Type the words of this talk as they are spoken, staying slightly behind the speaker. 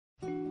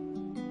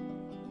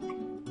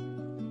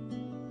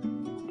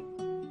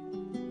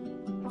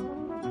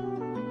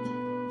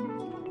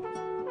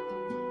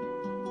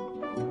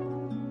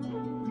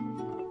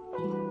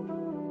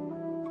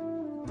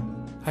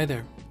Hi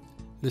there,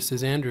 this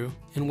is Andrew,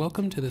 and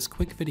welcome to this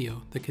quick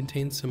video that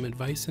contains some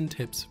advice and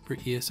tips for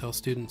ESL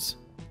students.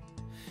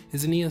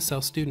 As an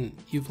ESL student,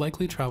 you've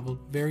likely traveled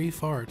very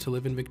far to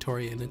live in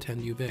Victoria and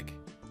attend UVic.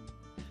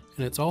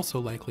 And it's also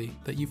likely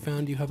that you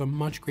found you have a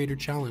much greater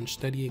challenge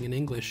studying in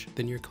English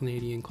than your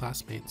Canadian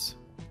classmates.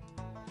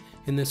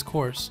 In this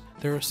course,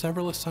 there are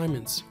several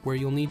assignments where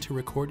you'll need to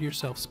record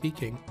yourself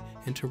speaking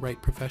and to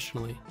write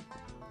professionally.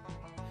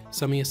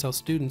 Some ESL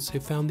students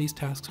have found these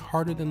tasks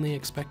harder than they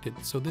expected,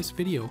 so this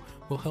video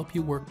will help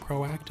you work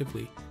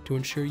proactively to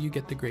ensure you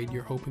get the grade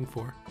you're hoping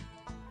for.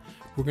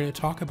 We're going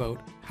to talk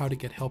about how to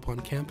get help on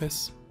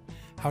campus,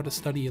 how to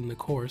study in the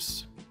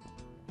course,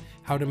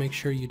 how to make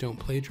sure you don't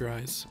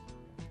plagiarize,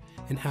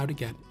 and how to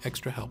get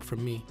extra help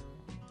from me.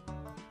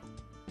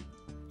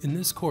 In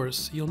this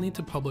course, you'll need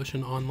to publish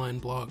an online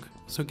blog,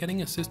 so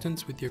getting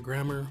assistance with your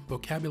grammar,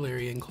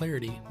 vocabulary, and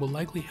clarity will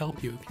likely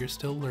help you if you're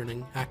still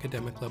learning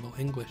academic level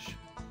English.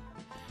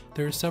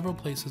 There are several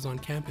places on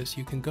campus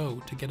you can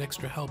go to get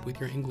extra help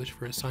with your English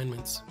for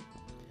assignments.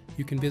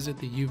 You can visit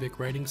the UVic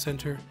Writing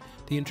Center,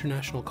 the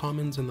International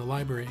Commons, and the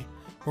library,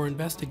 or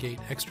investigate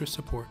extra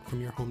support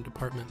from your home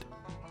department.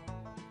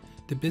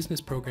 The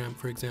business program,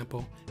 for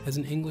example, has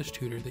an English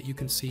tutor that you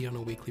can see on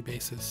a weekly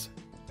basis.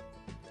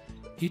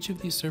 Each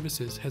of these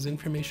services has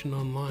information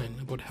online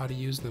about how to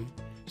use them,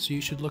 so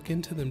you should look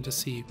into them to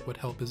see what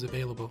help is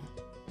available.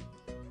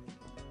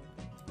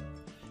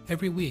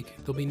 Every week,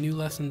 there'll be new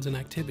lessons and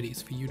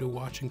activities for you to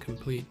watch and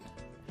complete.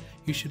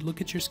 You should look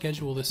at your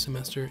schedule this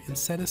semester and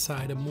set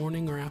aside a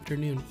morning or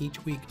afternoon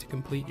each week to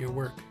complete your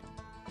work.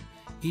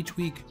 Each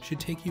week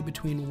should take you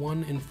between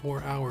 1 and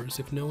 4 hours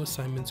if no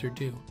assignments are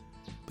due,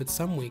 but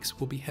some weeks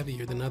will be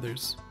heavier than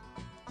others.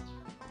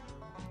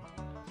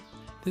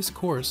 This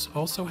course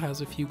also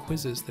has a few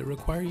quizzes that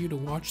require you to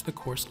watch the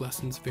course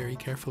lessons very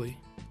carefully.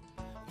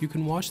 You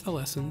can watch the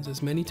lessons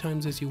as many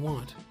times as you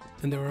want,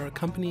 and there are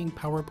accompanying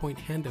PowerPoint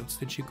handouts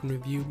that you can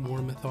review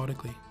more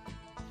methodically.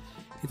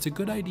 It's a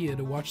good idea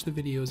to watch the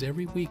videos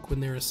every week when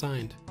they're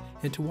assigned,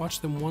 and to watch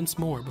them once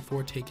more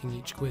before taking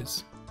each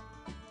quiz.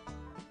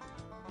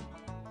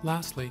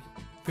 Lastly,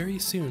 very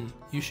soon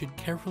you should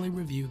carefully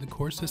review the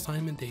course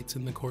assignment dates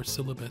in the course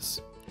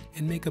syllabus,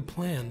 and make a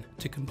plan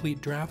to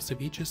complete drafts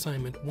of each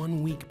assignment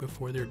 1 week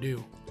before they're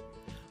due.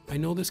 I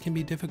know this can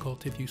be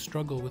difficult if you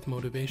struggle with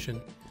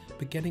motivation,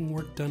 but getting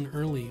work done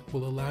early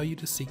will allow you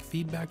to seek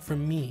feedback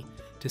from me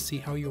to see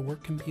how your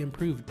work can be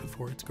improved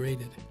before it's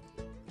graded.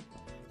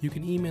 You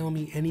can email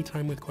me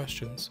anytime with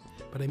questions,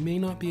 but I may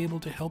not be able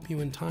to help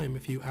you in time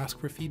if you ask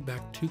for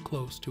feedback too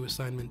close to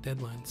assignment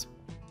deadlines.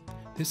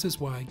 This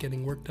is why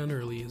getting work done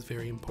early is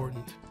very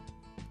important.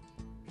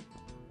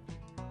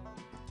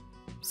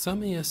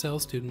 Some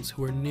ESL students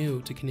who are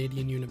new to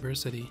Canadian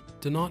University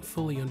do not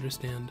fully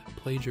understand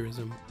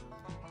plagiarism.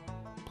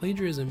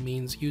 Plagiarism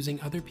means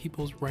using other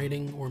people's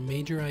writing or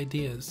major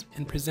ideas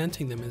and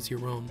presenting them as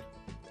your own.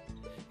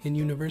 In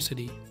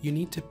university, you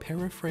need to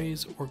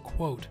paraphrase or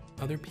quote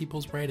other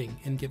people's writing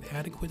and give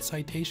adequate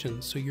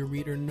citations so your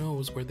reader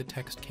knows where the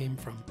text came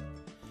from.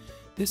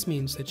 This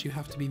means that you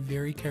have to be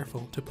very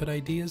careful to put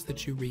ideas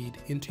that you read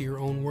into your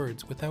own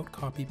words without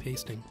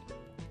copy-pasting.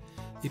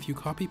 If you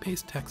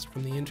copy-paste text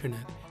from the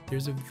internet,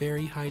 there's a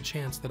very high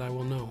chance that I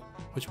will know,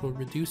 which will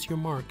reduce your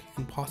mark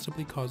and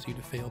possibly cause you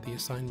to fail the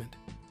assignment.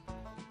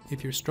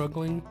 If you're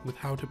struggling with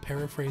how to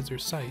paraphrase or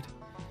cite,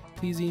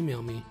 please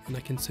email me and I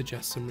can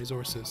suggest some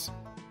resources.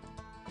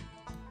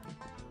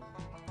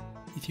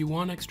 If you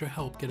want extra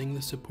help getting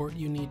the support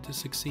you need to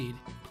succeed,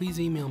 please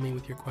email me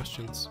with your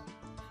questions.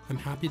 I'm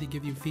happy to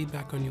give you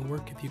feedback on your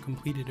work if you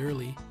complete it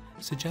early,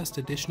 suggest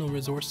additional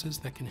resources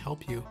that can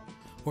help you,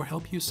 or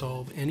help you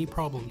solve any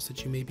problems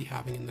that you may be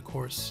having in the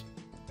course.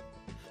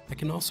 I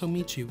can also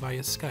meet you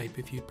via Skype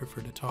if you'd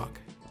prefer to talk.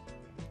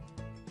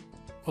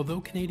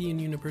 Although Canadian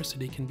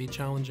University can be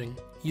challenging,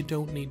 you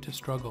don't need to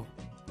struggle.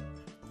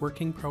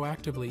 Working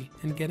proactively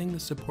and getting the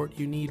support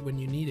you need when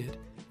you need it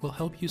will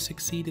help you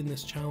succeed in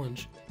this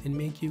challenge and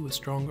make you a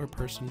stronger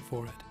person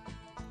for it.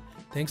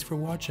 Thanks for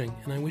watching,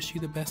 and I wish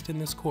you the best in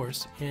this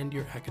course and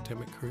your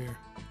academic career.